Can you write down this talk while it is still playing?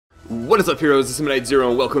What is up, heroes? This is Midnight Zero,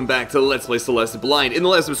 and welcome back to Let's Play Celeste Blind. In the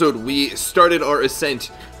last episode, we started our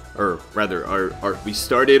ascent, or rather, we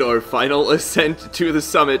started our final ascent to the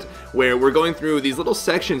summit, where we're going through these little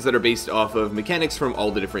sections that are based off of mechanics from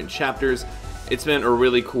all the different chapters. It's been a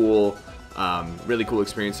really cool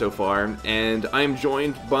experience so far, and I'm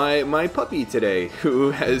joined by my puppy today,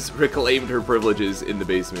 who has reclaimed her privileges in the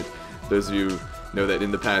basement. Those of you know that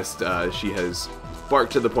in the past, she has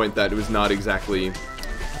barked to the point that it was not exactly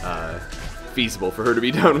feasible for her to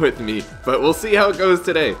be down with me, but we'll see how it goes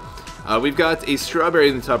today. We've got a strawberry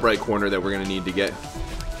in the top right corner that we're gonna need to get.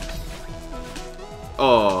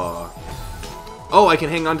 Oh, I can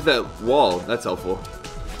hang on to that wall. That's helpful.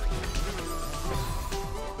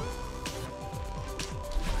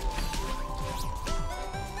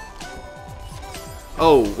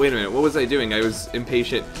 Oh, wait a minute. What was I doing? I was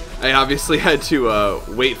impatient. I obviously had to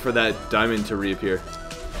wait for that diamond to reappear.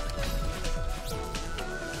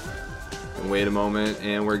 Wait a moment,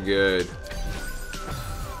 and we're good.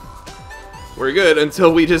 We're good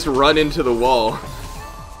until we just run into the wall.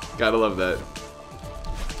 Gotta love that.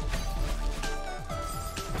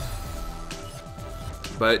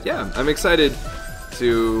 But yeah, I'm excited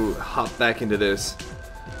to hop back into this.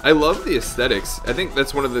 I love the aesthetics. I think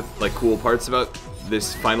that's one of the cool parts about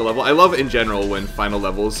this final level. I love in general when final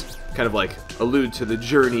levels kind of allude to the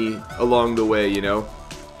journey along the way, you know?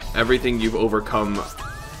 Everything you've overcome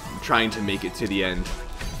trying to make it to the end.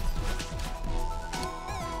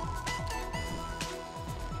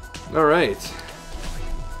 Alright.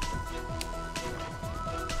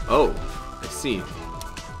 Oh, I see.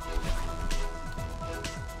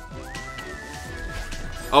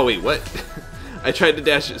 Oh wait, what? I tried to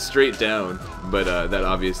dash it straight down, but that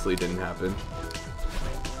obviously didn't happen.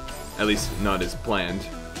 At least not as planned.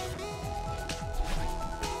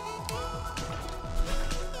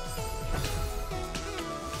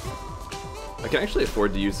 I can actually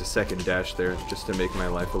afford to use a second dash there, just to make my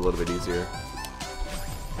life a little bit easier.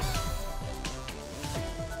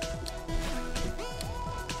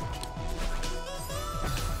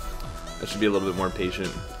 I should be a little bit more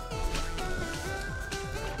patient.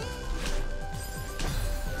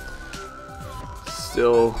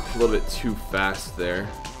 Still a little bit too fast there.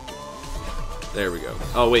 There we go.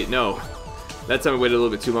 Oh wait, no. That time I waited a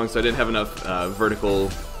little bit too long, so I didn't have enough vertical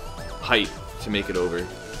height to make it over.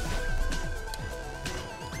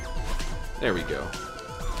 There we go.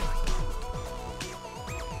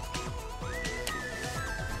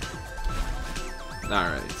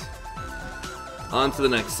 Alright. On to the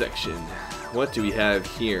next section. What do we have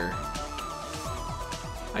here?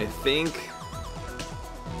 I think...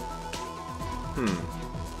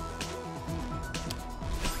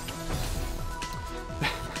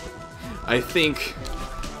 I think...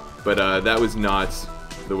 But that was not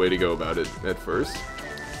the way to go about it at first.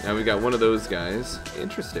 Now we got one of those guys.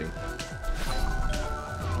 Interesting.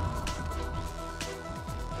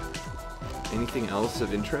 Anything else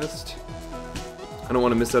of interest? I don't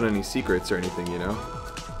want to miss out on any secrets or anything, you know?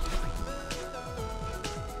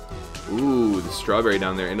 Ooh, the strawberry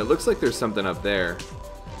down there. And it looks like there's something up there.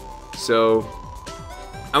 So,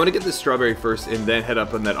 I'm going to get this strawberry first and then head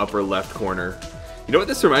up in that upper left corner. You know what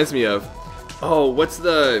this reminds me of? Oh, what's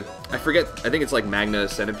the... I forget. I think it's like Magna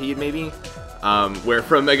Centipede, maybe? Where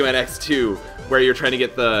from Mega Man X2, where you're trying to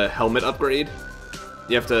get the helmet upgrade.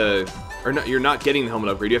 You have to... Or no, you're not getting the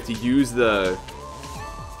helmet upgrade. You have to use the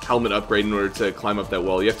helmet upgrade in order to climb up that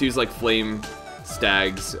wall. You have to use Flame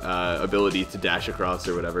Stag's ability to dash across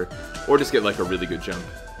or whatever, or just get a really good jump.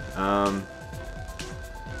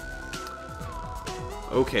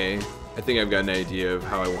 Okay, I think I've got an idea of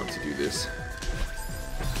how I want to do this.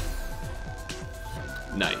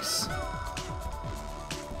 Nice.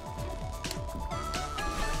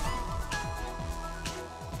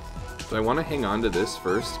 Do I want to hang on to this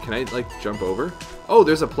first? Can I, jump over? Oh,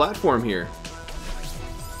 there's a platform here.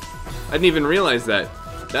 I didn't even realize that.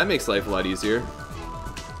 That makes life a lot easier.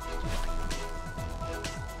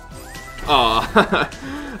 Aw,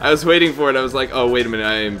 I was waiting for it. I was like, oh, wait a minute.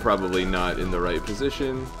 I am probably not in the right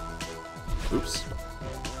position. Oops.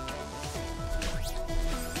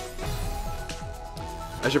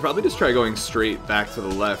 I should probably just try going straight back to the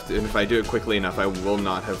left, and if I do it quickly enough, I will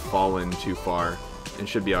not have fallen too far. And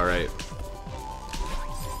should be alright.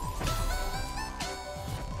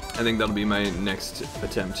 I think that'll be my next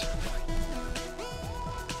attempt.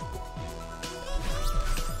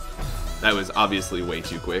 That was obviously way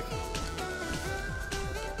too quick.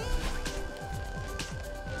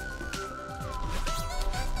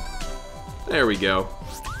 There we go.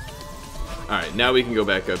 Alright, now we can go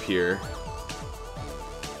back up here.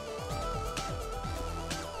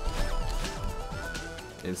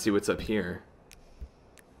 and see what's up here.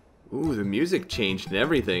 Ooh, the music changed and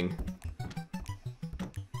everything.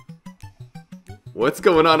 What's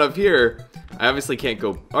going on up here? I obviously can't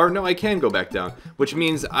go, or no, I can go back down, which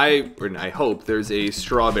means I hope there's a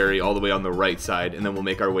strawberry all the way on the right side, and then we'll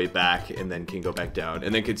make our way back, and then can go back down,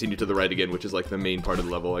 and then continue to the right again, which is like the main part of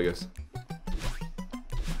the level, I guess.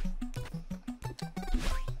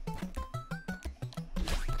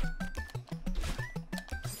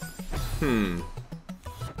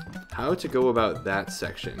 How to go about that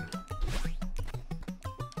section?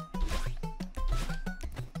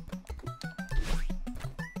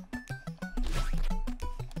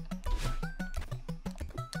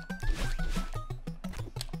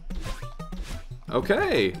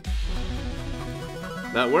 Okay,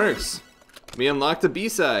 that works. We unlocked a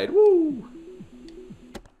B-side. Woo!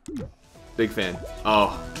 Big fan.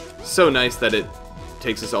 Oh, so nice that it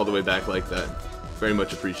takes us all the way back like that. Very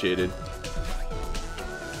much appreciated.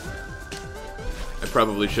 I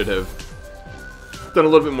probably should have done a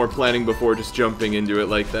little bit more planning before just jumping into it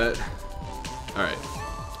like that. Alright,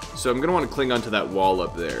 so I'm gonna want to cling onto that wall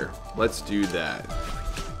up there. Let's do that.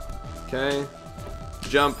 Okay,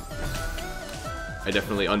 jump. I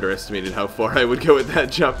definitely underestimated how far I would go with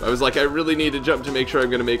that jump. I was like, I really need to jump to make sure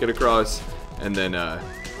I'm gonna make it across, and then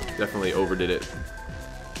definitely overdid it.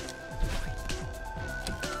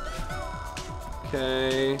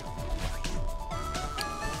 Okay.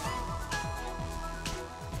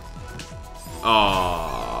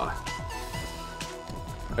 Aww.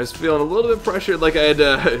 I was feeling a little bit pressured, like I had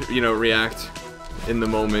to, you know, react in the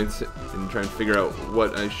moment and try and figure out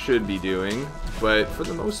what I should be doing. But for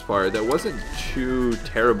the most part, that wasn't too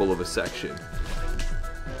terrible of a section.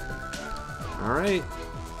 Alright.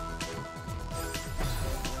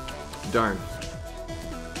 Darn.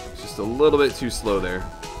 Just a little bit too slow there.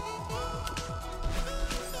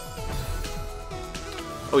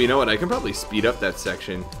 Oh, you know what? I can probably speed up that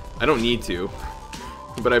section. I don't need to,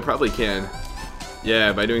 but I probably can.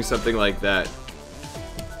 Yeah, by doing something like that.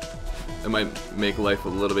 It might make life a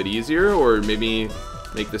little bit easier, or maybe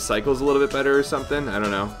make the cycles a little bit better or something. I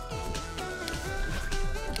don't know.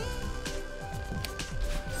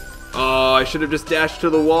 Oh, I should have just dashed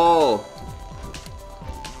to the wall.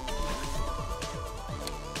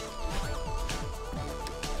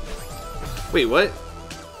 Wait, what?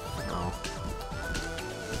 Oh.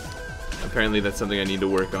 Apparently that's something I need to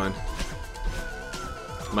work on.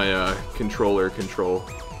 My controller control.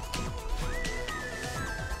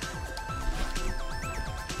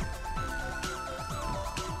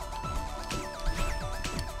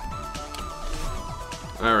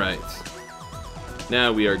 Alright.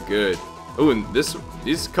 Now we are good. Oh, and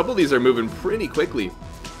these couple of these are moving pretty quickly.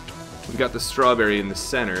 We've got the strawberry in the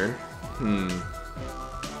center.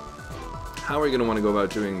 How are we going to want to go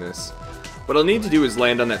about doing this? What I'll need to do is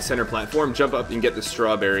land on that center platform, jump up and get the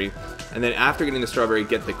strawberry, and then after getting the strawberry,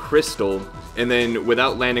 get the crystal, and then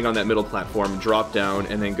without landing on that middle platform, drop down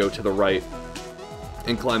and then go to the right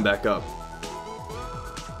and climb back up.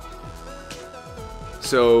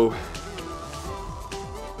 So...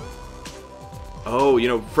 oh, you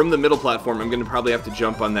know, from the middle platform, I'm going to probably have to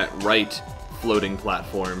jump on that right floating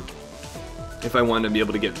platform if I want to be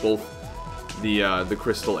able to get both the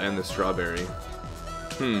crystal and the strawberry.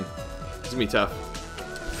 This is going to be tough.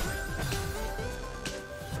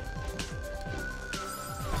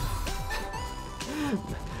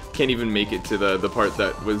 Can't even make it to the part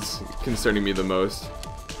that was concerning me the most.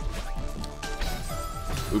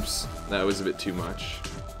 Oops, that was a bit too much.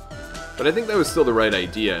 But I think that was still the right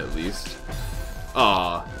idea, at least.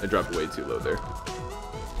 Aw, I dropped way too low there.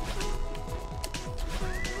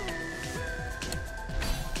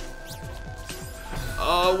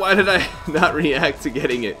 Oh, why did I not react to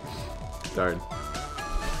getting it? Darn.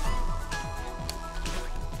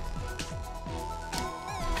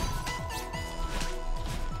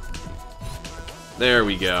 There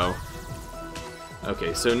we go.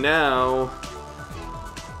 Okay, so now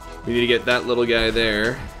we need to get that little guy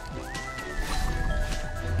there.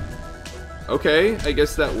 Okay, I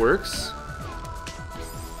guess that works.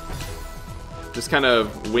 Just kind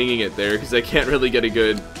of winging it there because I can't really get a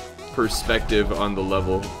good perspective on the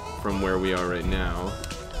level from where we are right now.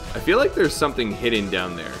 I feel like there's something hidden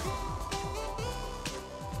down there.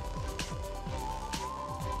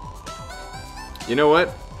 You know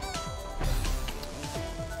what?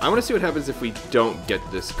 I want to see what happens if we don't get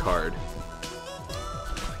this card.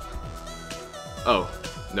 Oh,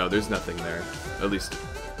 no, there's nothing there. At least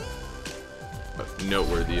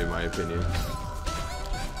noteworthy in my opinion.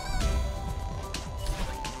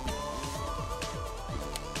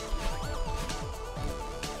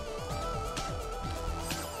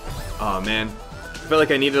 Oh man, felt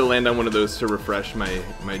like I needed to land on one of those to refresh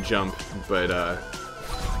my jump, but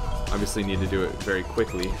obviously need to do it very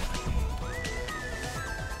quickly.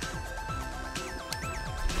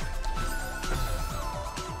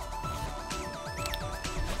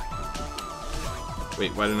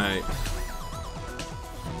 Wait, why didn't I...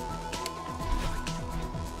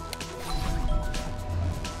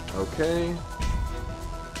 Okay.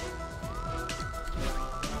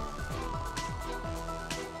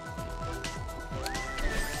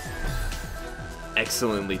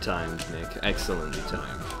 Excellently timed, Nick. Excellently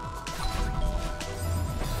timed.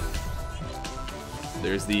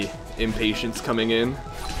 There's the impatience coming in.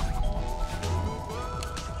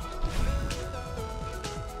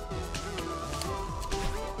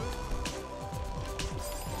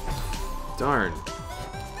 Darn.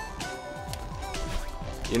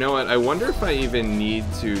 You know what? I wonder if I even need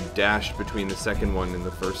to dash between the second one and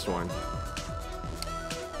the first one.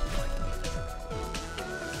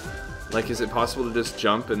 Like, is it possible to just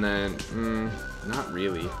jump and then... not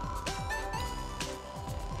really.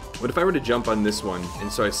 What if I were to jump on this one,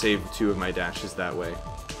 and so I saved 2 of my dashes that way?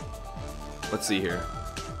 Let's see here.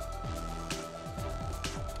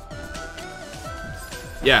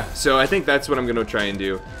 Yeah, so I think that's what I'm going to try and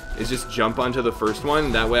do, is just jump onto the first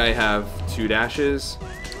one. That way I have 2 dashes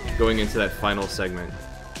going into that final segment.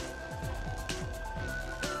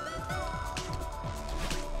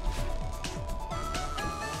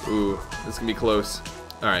 Ooh, this can be close.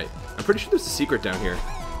 Alright, I'm pretty sure there's a secret down here.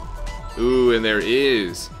 Ooh, and there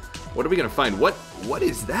is. What are we gonna find? What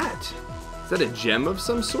is that? Is that a gem of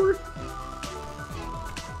some sort?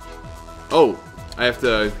 Oh, I have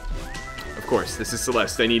to... Of course, this is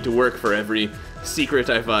Celeste. I need to work for every secret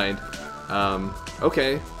I find.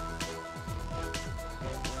 Okay.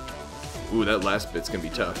 Ooh, that last bit's gonna be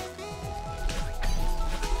tough.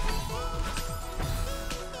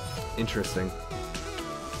 Interesting.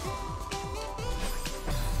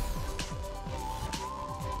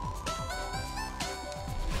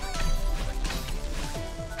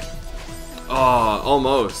 Oh,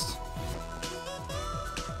 almost.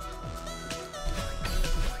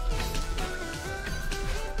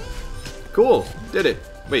 Cool, did it.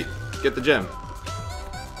 Wait, get the gem.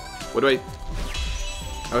 What do I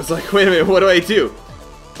was like, wait a minute, what do I do?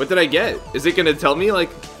 What did I get? Is it gonna tell me, like,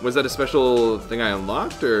 was that a special thing I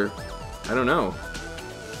unlocked, or... I don't know.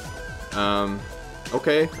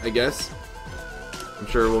 Okay, I guess. I'm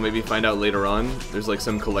sure we'll maybe find out later on. There's, like,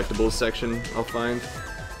 some collectibles section I'll find.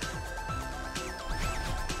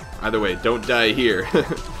 Either way, don't die here.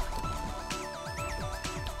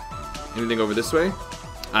 Anything over this way?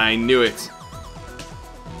 I knew it.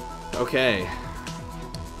 Okay.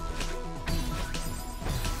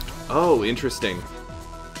 Oh, interesting.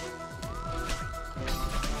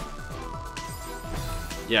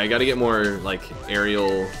 Yeah, I gotta get more, like,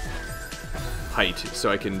 aerial height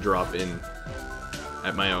so I can drop in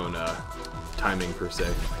at my own timing, per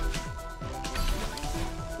se.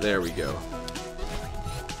 There we go.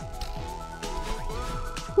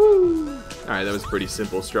 Woo! Alright, that was pretty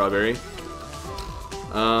simple, Strawberry.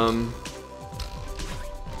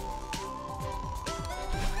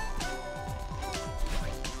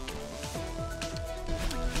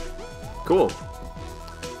 Cool.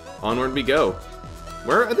 Onward we go.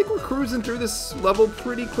 I think we're cruising through this level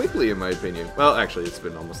pretty quickly, in my opinion. Well, actually, it's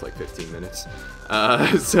been almost like 15 minutes.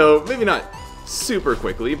 So, maybe not super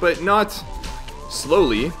quickly, but not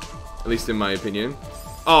slowly, at least in my opinion.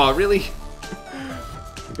 Aw, really?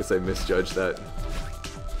 I guess I misjudged that.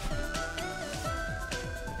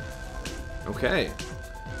 Okay.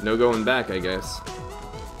 No going back, I guess.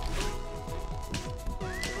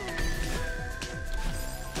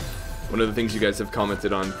 One of the things you guys have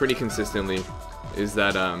commented on pretty consistently is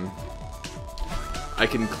that I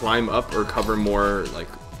can climb up or cover more, like,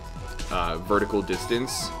 vertical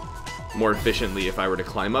distance more efficiently if I were to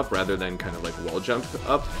climb up rather than kind of like wall jump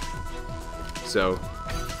up. So,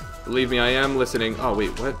 believe me, I am listening. Oh,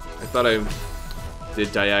 wait, what? I thought I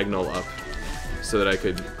did diagonal up so that I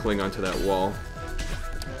could cling onto that wall.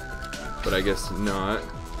 But I guess not.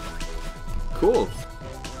 Cool.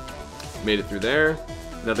 Made it through there.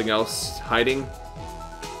 Nothing else hiding.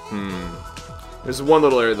 There's one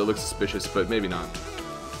little area that looks suspicious, but maybe not.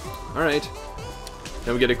 Alright.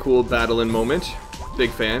 Now we get a cool Badeline moment.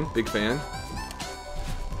 Big fan, big fan.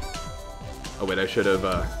 Oh wait, I should have,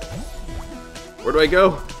 where do I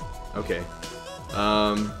go? Okay.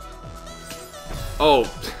 Oh!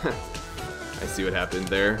 I see what happened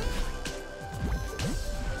there.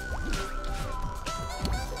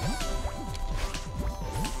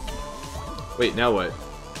 Wait, now what?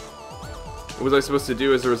 What was I supposed to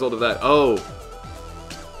do as a result of that? Oh!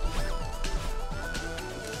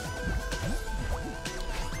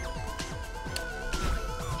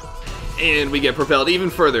 And we get propelled even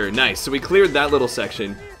further. Nice. So we cleared that little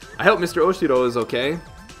section. I hope Mr. Oshiro is okay.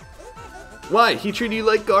 Why? He treated you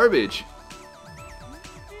like garbage.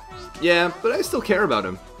 Yeah, but I still care about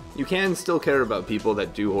him. You can still care about people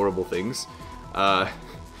that do horrible things. And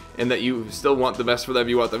that you still want the best for them,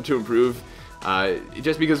 you want them to improve.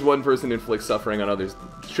 Just because one person inflicts suffering on others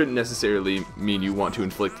shouldn't necessarily mean you want to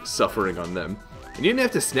inflict suffering on them. And you didn't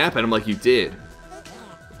have to snap at him like you did.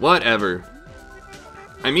 Whatever.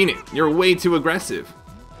 I mean it, you're way too aggressive.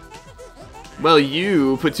 Well,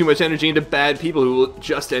 you put too much energy into bad people who will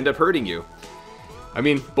just end up hurting you. I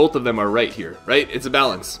mean, both of them are right here, right? It's a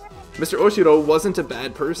balance. Mr. Oshiro wasn't a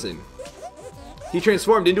bad person. He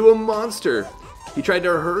transformed into a monster. He tried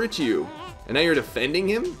to hurt you. And now you're defending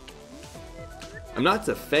him? I'm not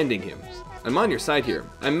defending him. I'm on your side here.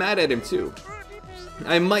 I'm mad at him too.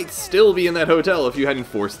 I might still be in that hotel if you hadn't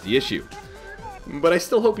forced the issue. But I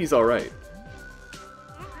still hope he's alright.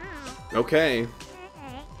 Okay.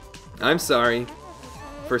 I'm sorry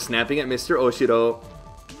for snapping at Mr. Oshiro.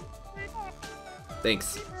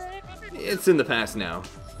 Thanks. It's in the past now.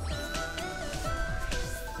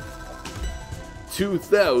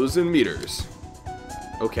 2,000 meters.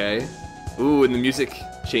 Okay. Ooh, and the music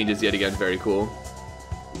changes yet again. Very cool.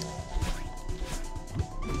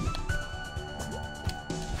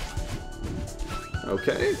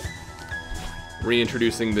 Okay.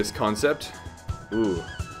 Reintroducing this concept. Ooh.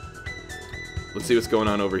 Let's see what's going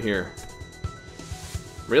on over here.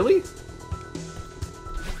 Really?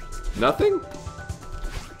 Nothing?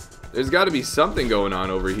 There's got to be something going on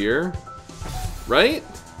over here. Right?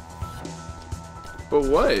 But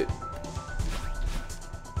what?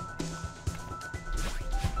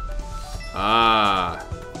 Ah.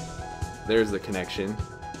 There's the connection.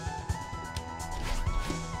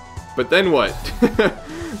 But then what?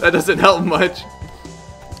 That doesn't help much.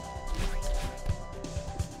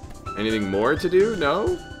 Anything more to do?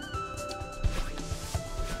 No?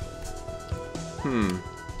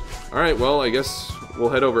 Alright, well, I guess we'll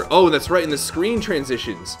head over. Oh, that's right, and the screen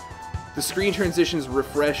transitions. The screen transitions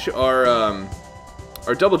refresh our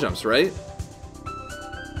double jumps, right?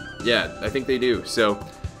 Yeah, I think they do. So,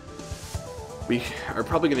 we are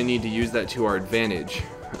probably going to need to use that to our advantage.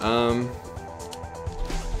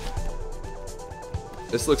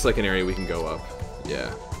 This looks like an area we can go up.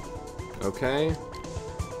 Yeah. Okay.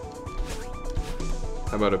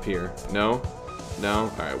 How about up here? No?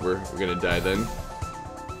 No? Alright, we're gonna die then.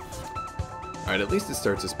 Alright, at least it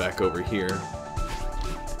starts us back over here.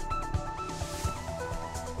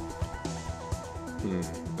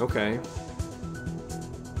 Okay.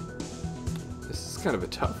 This is kind of a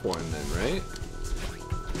tough one then, right?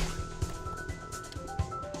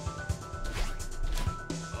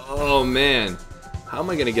 Oh man. How am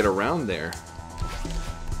I gonna get around there?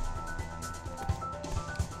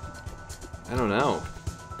 I don't know.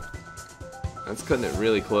 That's cutting it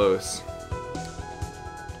really close.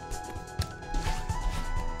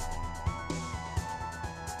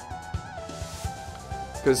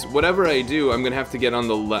 Because whatever I do, I'm gonna have to get on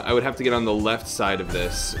the I would have to get on the left side of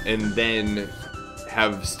this, and then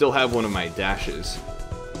still have one of my dashes,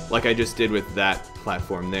 like I just did with that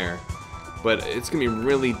platform there. But it's gonna be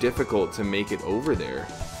really difficult to make it over there.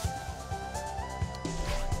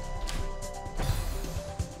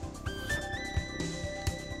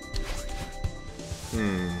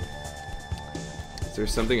 Is there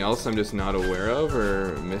something else I'm just not aware of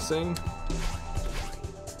or missing?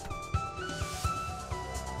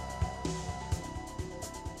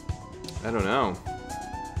 I don't know.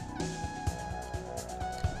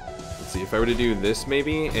 Let's see, if I were to do this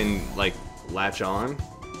maybe and like latch on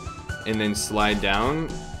and then slide down,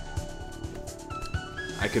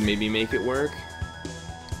 I could maybe make it work.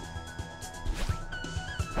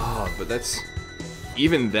 Oh, but that's...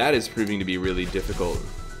 even that is proving to be really difficult.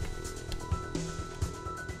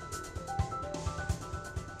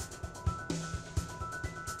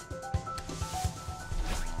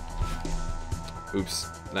 Oops,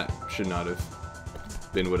 that should not have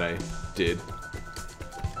been what I did.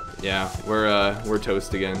 Yeah, we're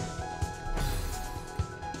toast again.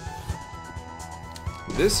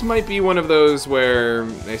 This might be one of those where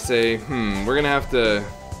they say, we're gonna have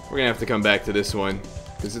to come back to this one,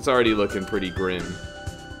 because it's already looking pretty grim.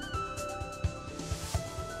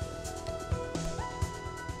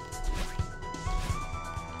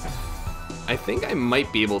 I think I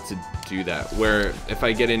might be able to do that, where if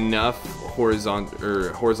I get enough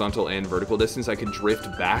horizontal and vertical distance, I could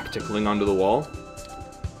drift back to cling onto the wall.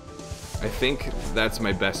 I think that's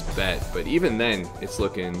my best bet, but even then, it's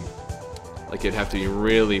looking like it'd have to be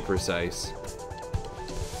really precise.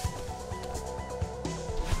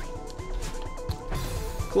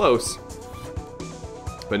 Close.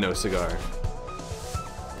 but no cigar.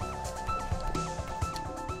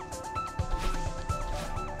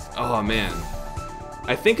 Oh man.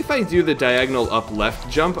 I think if I do the diagonal up left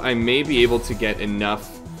jump, I may be able to get enough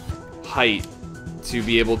height to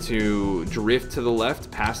be able to drift to the left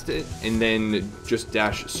past it and then just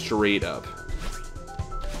dash straight up.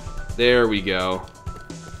 There we go.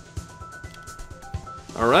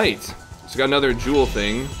 Alright. So got another jewel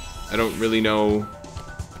thing. I don't really know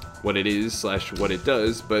what it is slash what it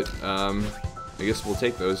does, but I guess we'll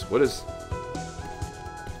take those. What is...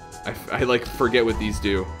 I like forget what these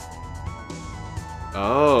do.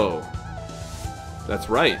 Oh. That's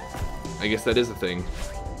right. I guess that is a thing.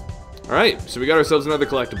 Alright, so we got ourselves another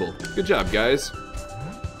collectible. Good job, guys.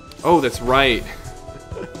 Oh, that's right.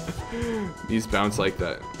 These bounce like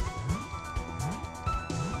that.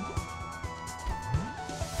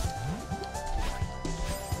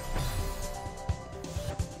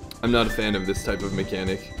 I'm not a fan of this type of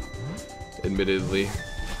mechanic, admittedly.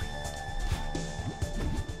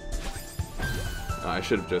 I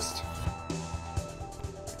should have just...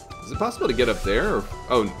 Is it possible to get up there? Or...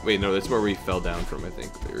 Oh, wait, no, that's where we fell down from, I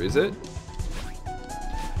think. There is it?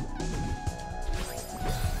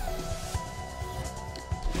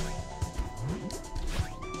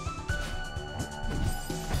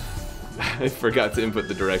 I forgot to input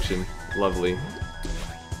the direction. Lovely.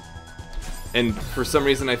 And for some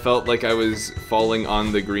reason I felt like I was falling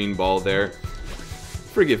on the green ball there.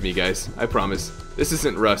 Forgive me, guys. I promise. This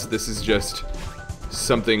isn't Rust. This is just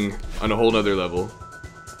something on a whole nother level.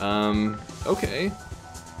 Okay.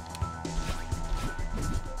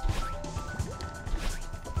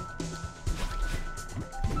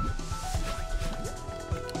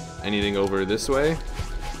 Anything over this way?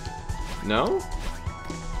 No?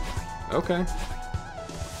 Okay.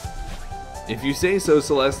 If you say so,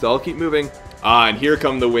 Celeste, I'll keep moving. Ah, and here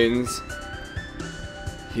come the winds.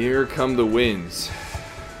 Here come the winds.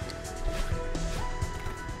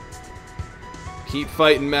 Keep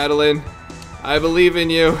fighting, Badeline. I believe in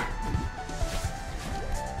you.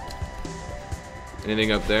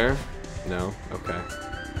 Anything up there? No? Okay.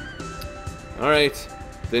 Alright.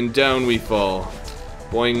 Then down we fall.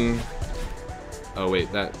 Boing. Oh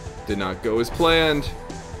wait, that did not go as planned.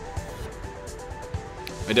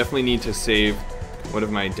 I definitely need to save one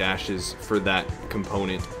of my dashes for that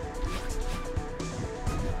component.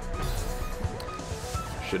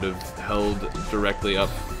 Should have held directly up.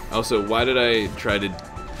 Also, why did I try to...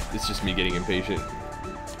 It's just me getting impatient.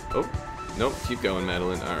 Oh, nope, keep going,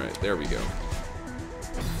 Badeline. Alright, there we go.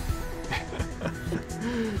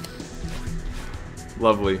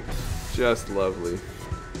 Lovely. Just lovely.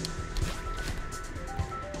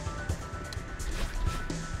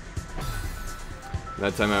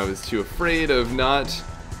 That time I was too afraid of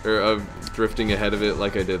of drifting ahead of it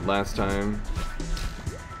like I did last time.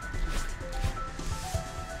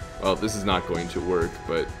 Well, this is not going to work,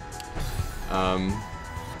 but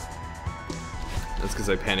that's because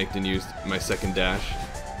I panicked and used my second dash.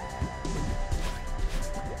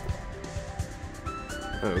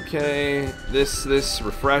 Okay, this,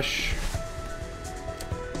 refresh.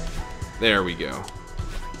 There we go.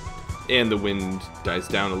 And the wind dies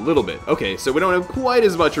down a little bit. Okay, so we don't have quite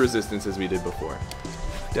as much resistance as we did before.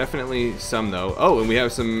 Definitely some, though. Oh, and we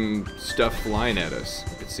have some stuff flying at us,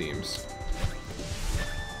 it seems.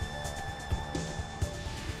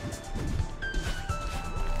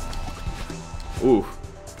 Ooh,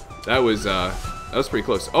 that was pretty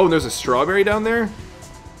close. Oh, and there's a strawberry down there?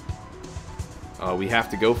 Oh, we have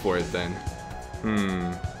to go for it then.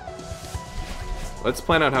 Let's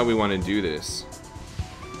plan out how we want to do this.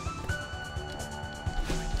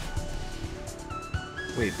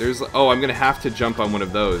 Wait, there's... Oh, I'm gonna have to jump on one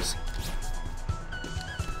of those.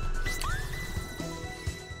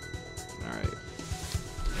 Alright.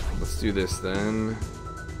 Let's do this then.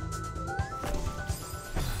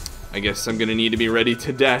 I guess I'm gonna need to be ready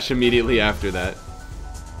to dash immediately after that.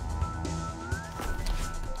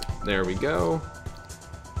 There we go.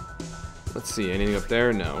 Let's see, anything up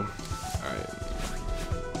there? No. Alright.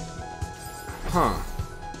 Huh.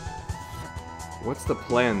 What's the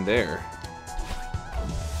plan there?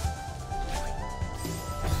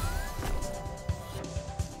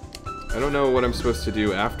 I don't know what I'm supposed to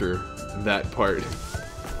do after that part. It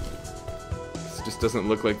just doesn't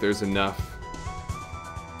look like there's enough.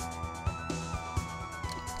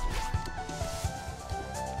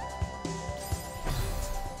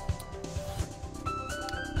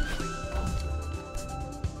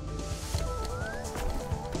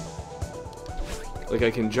 Like,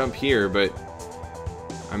 I can jump here, but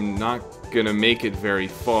I'm not gonna make it very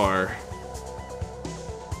far.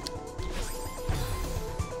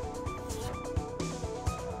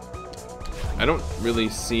 I don't really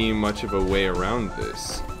see much of a way around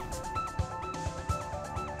this.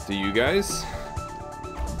 Do you guys?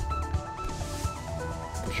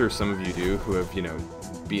 I'm sure some of you do who have, you know,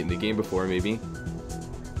 beaten the game before, maybe.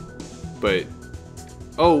 But,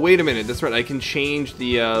 oh, wait a minute, that's right, I can change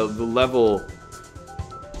the level,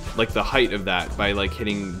 like the height of that by like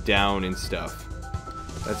hitting down and stuff.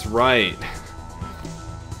 That's right.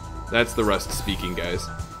 That's the Rust speaking, guys.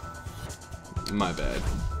 My bad.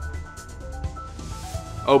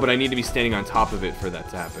 Oh, but I need to be standing on top of it for that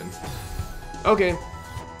to happen. Okay.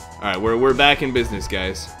 Alright, we're back in business,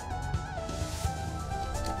 guys.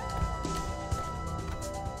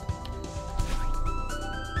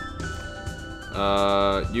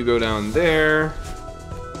 You go down there.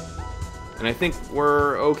 And I think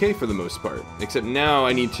we're okay for the most part. Except now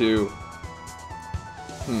I need to...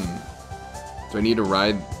 Do I need to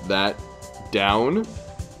ride that down?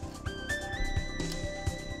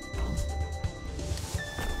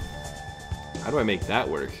 How do I make that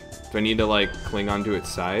work? Do I need to, like, cling onto its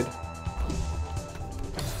side?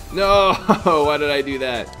 No! Why did I do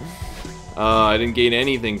that? I didn't gain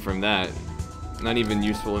anything from that. Not even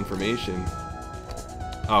useful information.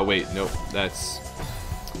 Oh, wait, nope.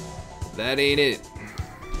 That ain't it.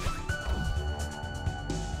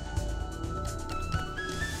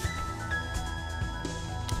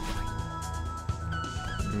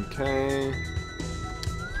 Okay.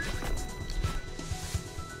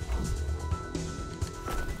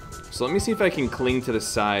 So let me see if I can cling to the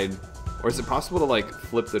side. Or is it possible to, like,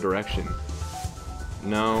 flip the direction?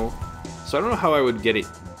 No. So I don't know how I would get it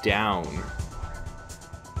down.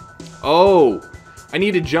 Oh! I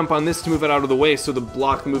need to jump on this to move it out of the way so the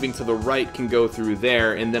block moving to the right can go through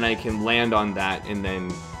there, and then I can land on that and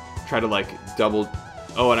then try to, like, double...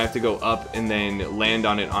 Oh, and I have to go up and then land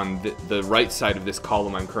on it on the right side of this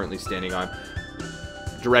column I'm currently standing on.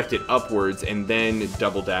 Direct it upwards and then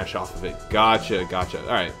double dash off of it. Gotcha, gotcha.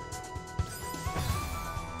 Alright.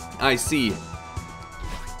 I see.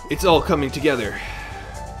 It's all coming together.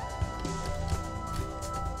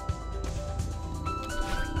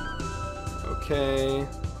 Okay.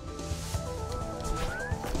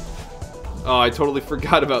 Oh, I totally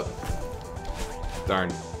forgot about...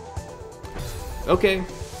 Darn. Okay.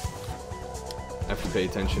 I have to pay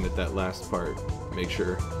attention at that last part. Make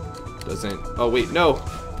sure it doesn't... Oh, wait, no!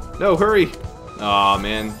 No, hurry! Aw,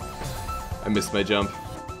 man. I missed my jump.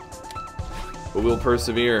 But we'll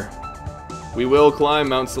persevere. We will climb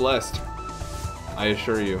Mount Celeste. I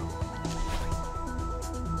assure you.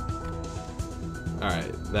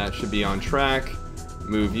 Alright, that should be on track.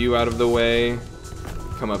 Move you out of the way.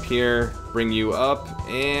 Come up here. Bring you up.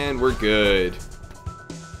 And we're good.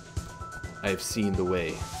 I have seen the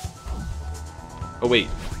way. Oh, wait.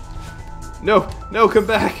 No! No, come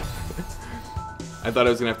back! I thought I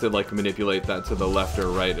was gonna have to, like, manipulate that to the left or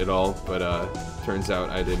right at all, but, turns out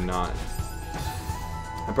I did not.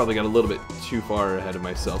 I probably got a little bit too far ahead of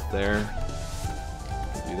myself there.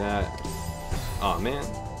 Do that. Aw, man.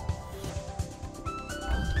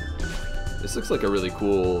 This looks like a really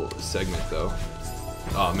cool segment, though.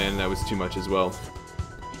 Aw, man, that was too much as well.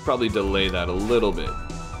 Should probably delay that a little bit.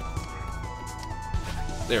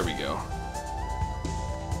 There we go.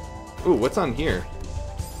 Ooh, what's on here?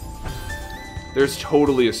 There's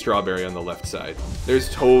totally a strawberry on the left side. There's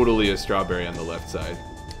totally a strawberry on the left side.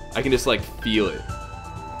 I can just, like, feel it.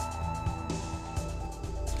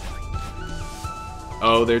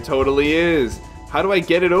 Oh, there totally is. How do I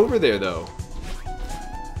get it over there, though?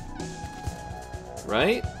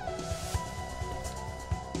 Right?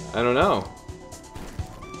 I don't know.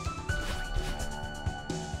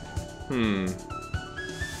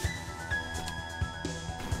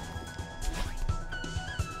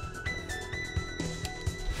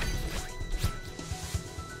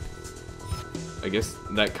 I guess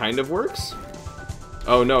that kind of works?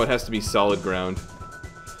 Oh no, it has to be solid ground.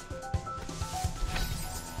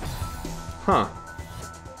 Huh.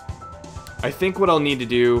 I think what I'll need to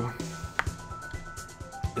do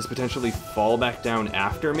is potentially fall back down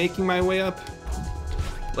after making my way up.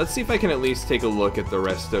 Let's see if I can at least take a look at the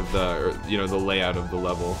rest of the, you know, the layout of the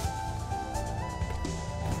level.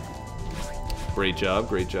 Great job,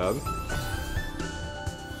 great job.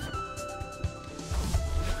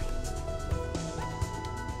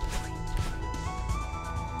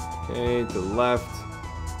 Okay, to the left,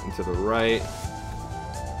 and to the right.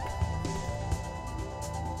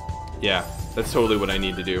 Yeah, that's totally what I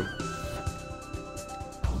need to do.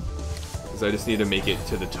 Because I just need to make it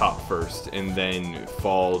to the top first, and then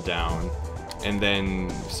fall down, and then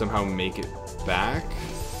somehow make it back.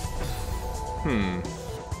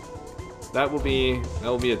 That will be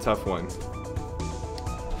a tough one.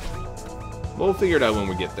 We'll figure it out when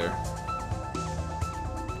we get there.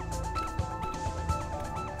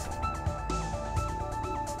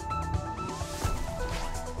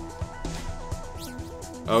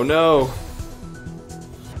 Oh no!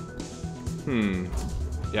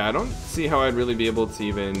 Yeah, I don't see how I'd really be able to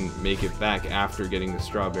even make it back after getting the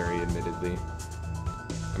strawberry, admittedly.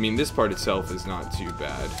 I mean, this part itself is not too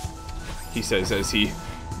bad, he says as he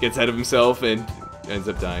gets out of himself and ends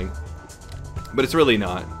up dying. But it's really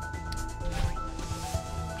not.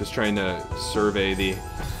 Just trying to survey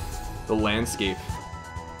the landscape.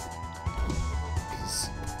 'Cause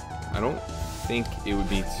I don't think it would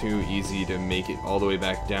be too easy to make it all the way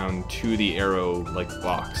back down to the arrow, like,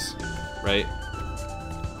 box, right?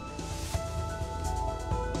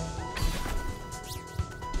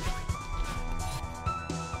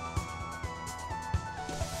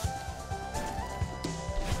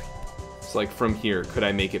 So, like, from here, could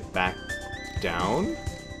I make it back down?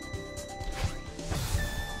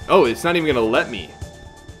 Oh, it's not even gonna let me.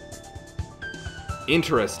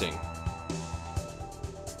 Interesting.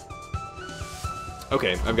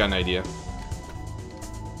 Okay, I've got an idea.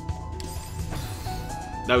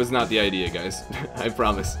 That was not the idea, guys. I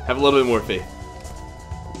promise. Have a little bit more faith.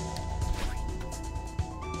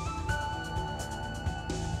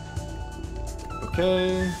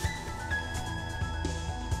 Okay.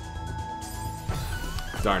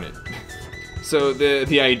 Darn it. So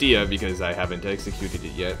the idea, because I haven't executed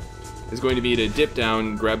it yet, is going to be to dip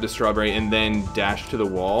down, grab the strawberry, and then dash to the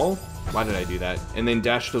wall. Why did I do that? And then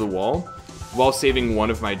dash to the wall, while saving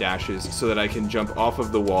one of my dashes so that I can jump off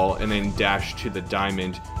of the wall and then dash to the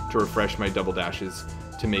diamond to refresh my double dashes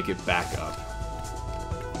to make it back up.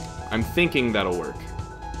 I'm thinking that'll work.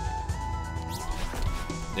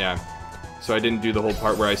 Yeah. So I didn't do the whole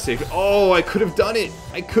part where I saved. Oh, I could have done it!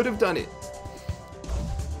 I could have done it!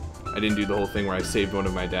 I didn't do the whole thing where I saved one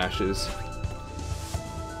of my dashes.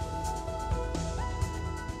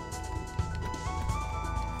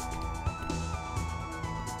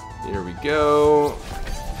 Here we go.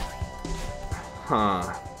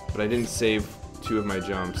 Huh. But I didn't save two of my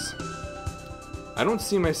jumps. I don't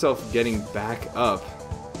see myself getting back up.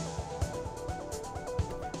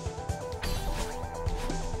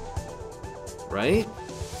 Right?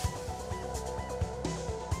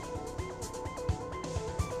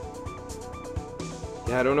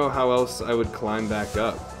 Yeah, I don't know how else I would climb back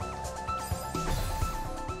up.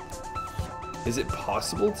 Is it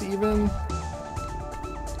possible to even?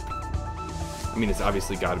 I mean, it's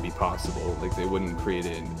obviously got to be possible. Like, they wouldn't create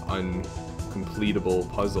an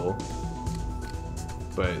uncompletable puzzle.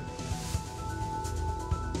 But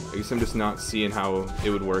I guess I'm just not seeing how it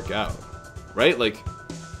would work out. Right? Like,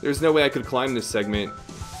 there's no way I could climb this segment.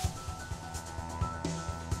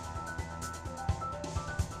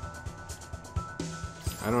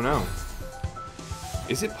 I don't know.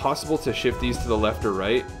 Is it possible to shift these to the left or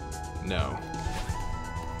right? No.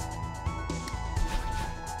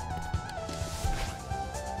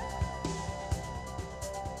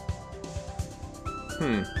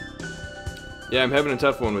 Yeah, I'm having a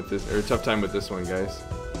tough one with this, or a tough time with this one, guys.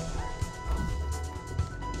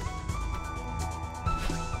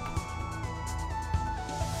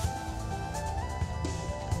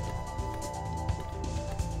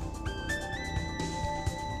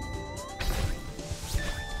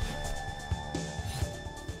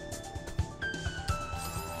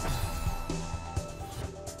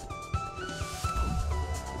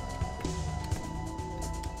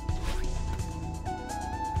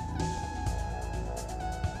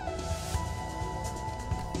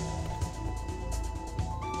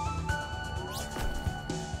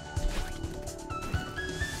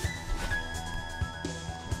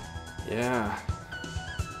 Yeah.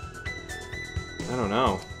 I don't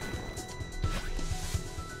know.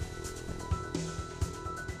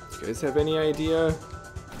 Do you guys have any idea?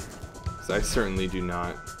 'Cause I certainly do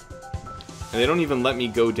not. And they don't even let me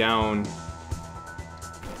go down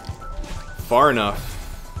far enough.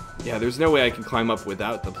 Yeah, there's no way I can climb up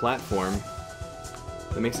without the platform.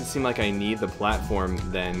 That makes it seem like I need the platform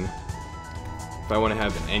then, if I want to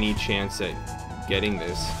have any chance at getting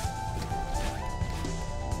this.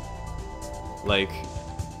 Like,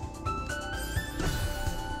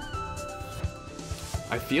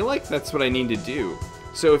 I feel like that's what I need to do.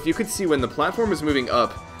 So if you could see, when the platform was moving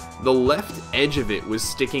up, the left edge of it was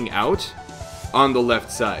sticking out on the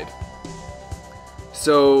left side.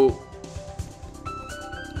 So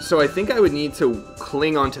I think I would need to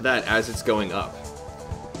cling onto that as it's going up.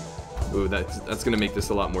 Ooh, that's gonna make this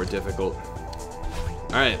a lot more difficult.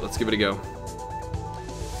 Alright, let's give it a go.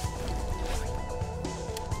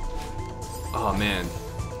 Oh man.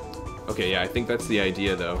 Okay, yeah, I think that's the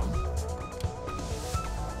idea though.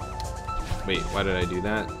 Wait, why did I do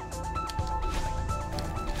that?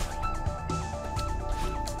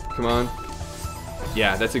 Come on.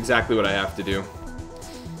 Yeah, that's exactly what I have to do.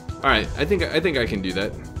 Alright, I think I can do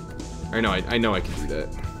that. Or no, I know I can do that.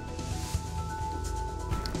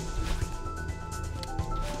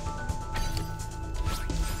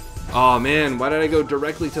 Oh man, why did I go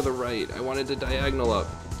directly to the right? I wanted to diagonal up.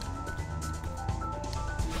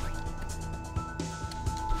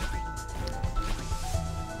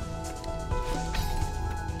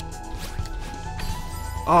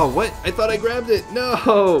 Oh, what? I thought I grabbed it.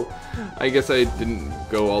 No! I guess I didn't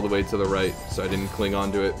go all the way to the right, so I didn't cling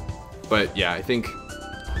onto it. But yeah, I think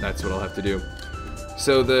that's what I'll have to do.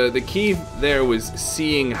 So the key there was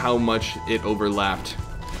seeing how much it overlapped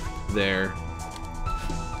there.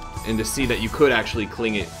 And to see that you could actually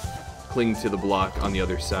cling to the block on the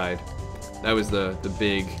other side. That was the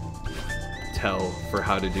big tell for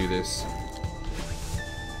how to do this.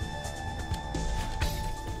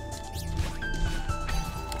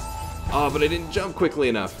 Oh, but I didn't jump quickly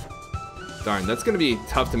enough. Darn, that's gonna be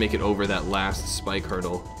tough to make it over that last spike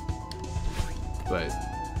hurdle. But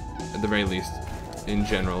at the very least, in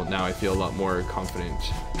general, now I feel a lot more confident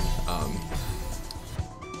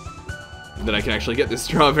that I can actually get this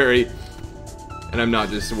strawberry, and I'm not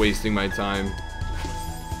just wasting my time.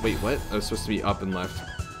 Wait, what? I was supposed to be up and left.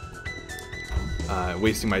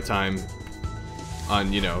 Wasting my time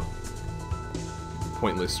on, you know,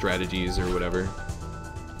 pointless strategies or whatever.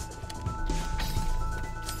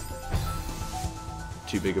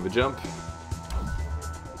 Too big of a jump,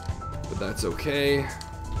 but that's okay.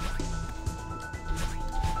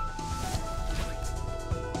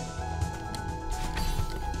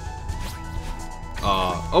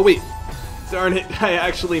 Oh wait, darn it, I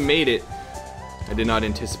actually made it. I did not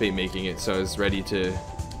anticipate making it, so I was ready to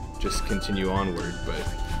just continue onward, but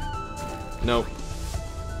nope.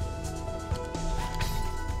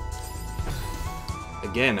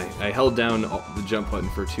 Again, I held down the jump button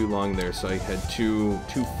for too long there, so I had too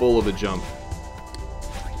full of a jump.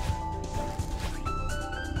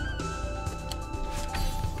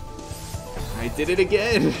 I did it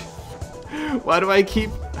again! Why do I keep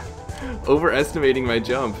overestimating my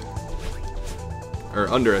jump? Or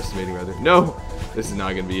underestimating, rather. No! This is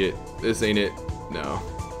not gonna be it. This ain't it. No.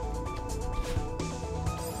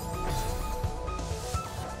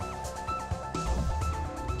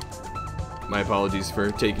 My apologies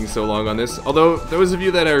for taking so long on this. Although, those of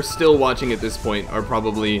you that are still watching at this point are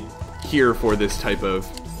probably here for this type of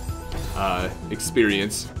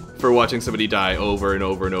experience. For watching somebody die over and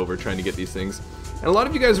over and over trying to get these things. And a lot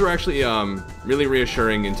of you guys were actually really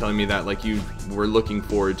reassuring in telling me that like you were looking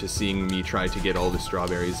forward to seeing me try to get all the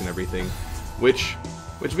strawberries and everything. Which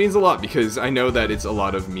means a lot, because I know that it's a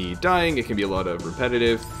lot of me dying, it can be a lot of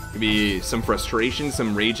repetitive, it can be some frustration,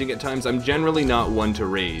 some raging at times. I'm generally not one to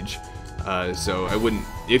rage. So I wouldn't,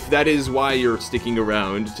 if that is why you're sticking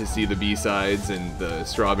around to see the B-sides and the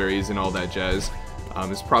strawberries and all that jazz,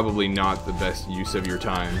 it's probably not the best use of your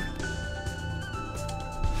time.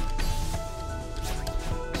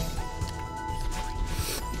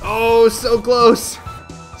 Oh, so close!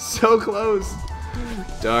 So close!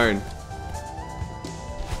 Darn.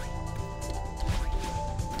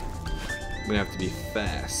 I'm gonna have to be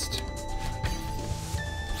fast.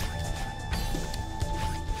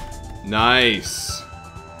 Nice.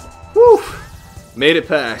 Woo! Made it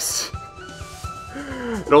past.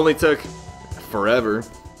 It only took forever.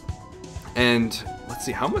 And let's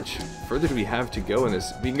see, how much further do we have to go in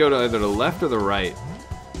this? We can go to either the left or the right.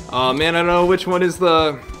 Oh man, I don't know which one is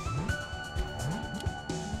the...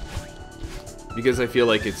 Because I feel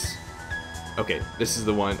like it's... Okay, this is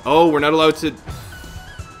the one. Oh, we're not allowed to...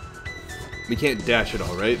 We can't dash at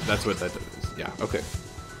all, right? That's what that is. Yeah, okay.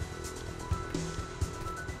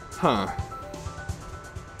 Huh.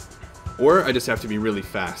 Or I just have to be really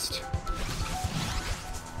fast.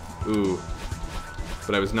 Ooh.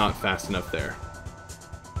 But I was not fast enough there.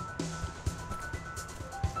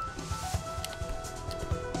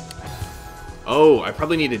 Oh, I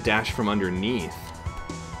probably need to dash from underneath.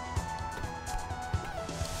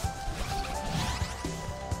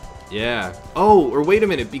 Yeah. Oh, or wait a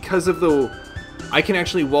minute, because of the... I can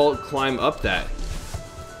actually wall climb up that.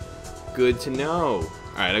 Good to know.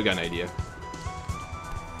 Alright, I've got an idea.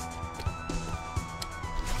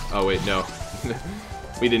 Oh wait, no.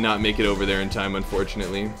 We did not make it over there in time,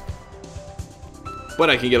 unfortunately. But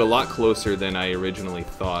I can get a lot closer than I originally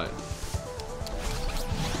thought.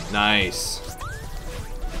 Nice.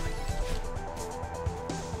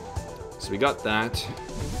 So we got that.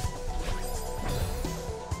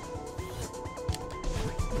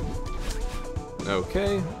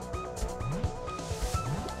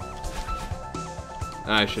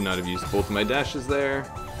 I should not have used both of my dashes there.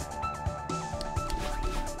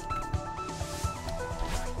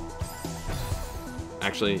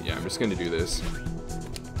 Actually, yeah, I'm just gonna do this.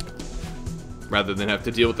 Rather than have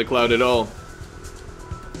to deal with the cloud at all.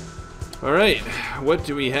 Alright, what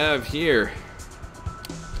do we have here?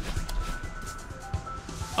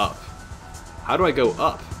 Up. How do I go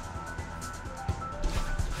up?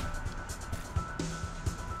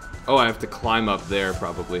 Oh, I have to climb up there,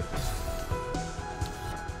 probably.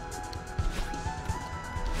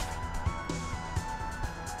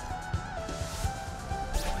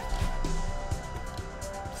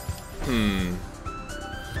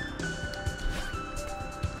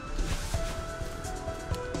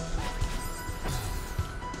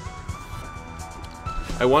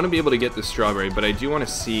 I want to be able to get the strawberry, but I do want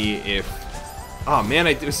to see if... Oh man,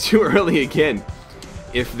 it was too early again.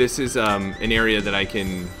 If this is an area that I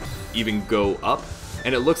can even go up.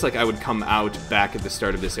 And it looks like I would come out back at the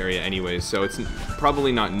start of this area anyways, so it's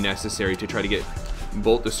probably not necessary to try to get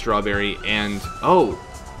both the strawberry and... Oh!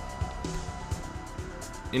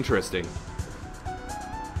 Interesting.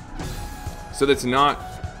 So that's not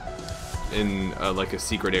in like a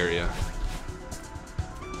secret area.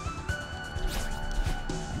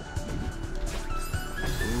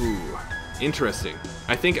 Ooh, interesting.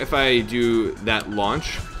 I think if I do that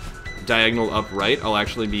launch, diagonal up right, I'll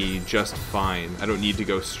actually be just fine. I don't need to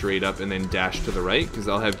go straight up and then dash to the right, because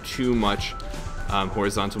I'll have too much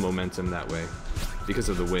horizontal momentum that way, because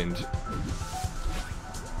of the wind.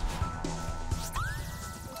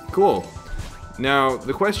 Cool. Now,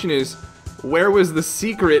 the question is, where was the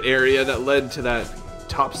secret area that led to that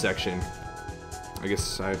top section? I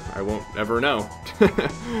guess I won't ever know.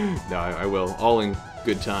 No, I will. All in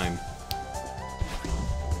good time.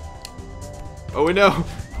 Oh no!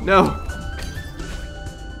 No!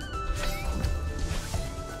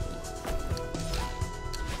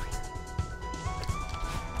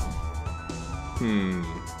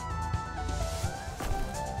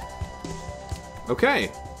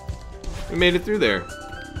 Okay. We made it through there.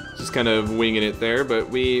 Just kind of winging it there, but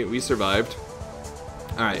we survived.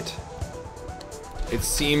 Alright. It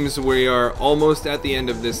seems we are almost at the end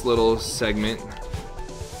of this little segment.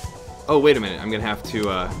 Oh, wait a minute. I'm gonna have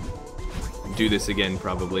to do this again,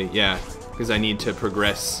 probably. Yeah, because I need to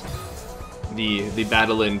progress the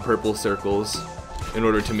Badeline purple circles in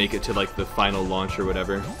order to make it to, like, the final launch or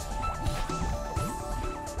whatever.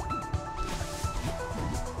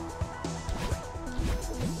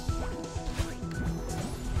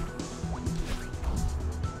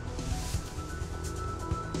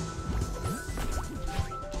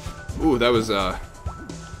 Ooh, that was a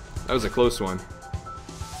close one.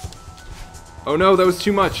 Oh no, that was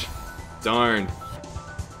too much. Darn.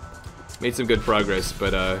 Made some good progress,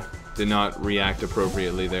 but did not react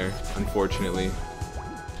appropriately there, unfortunately.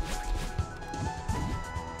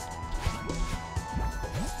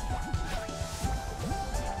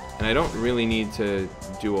 And I don't really need to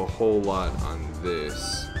do a whole lot on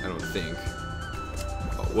this, I don't think.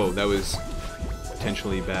 Oh, whoa, that was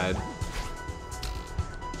potentially bad.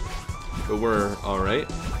 But we're alright.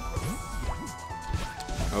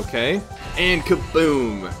 Okay. And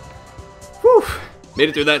kaboom! Whew! Made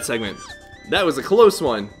it through that segment. That was a close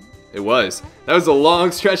one. It was. That was a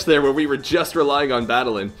long stretch there where we were just relying on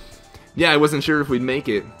Badeline. Yeah, I wasn't sure if we'd make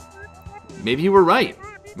it. Maybe you were right.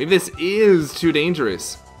 Maybe this is too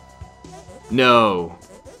dangerous. No.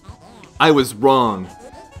 I was wrong.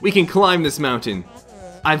 We can climb this mountain.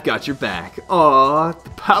 I've got your back. Aww, the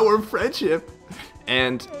power of friendship.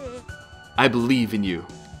 And I believe in you.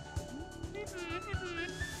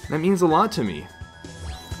 That means a lot to me.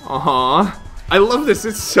 Aww. I love this.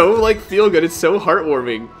 It's so, like, feel good. It's so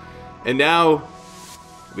heartwarming. And now,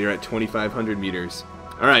 we are at 2,500 meters.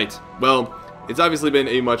 Alright, well, it's obviously been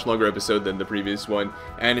a much longer episode than the previous one,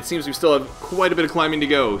 and it seems we still have quite a bit of climbing to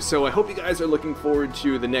go, so I hope you guys are looking forward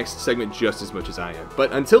to the next segment just as much as I am.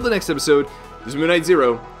 But until the next episode, this is Moon Knight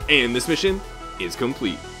Zero, and this mission is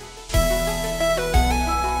complete.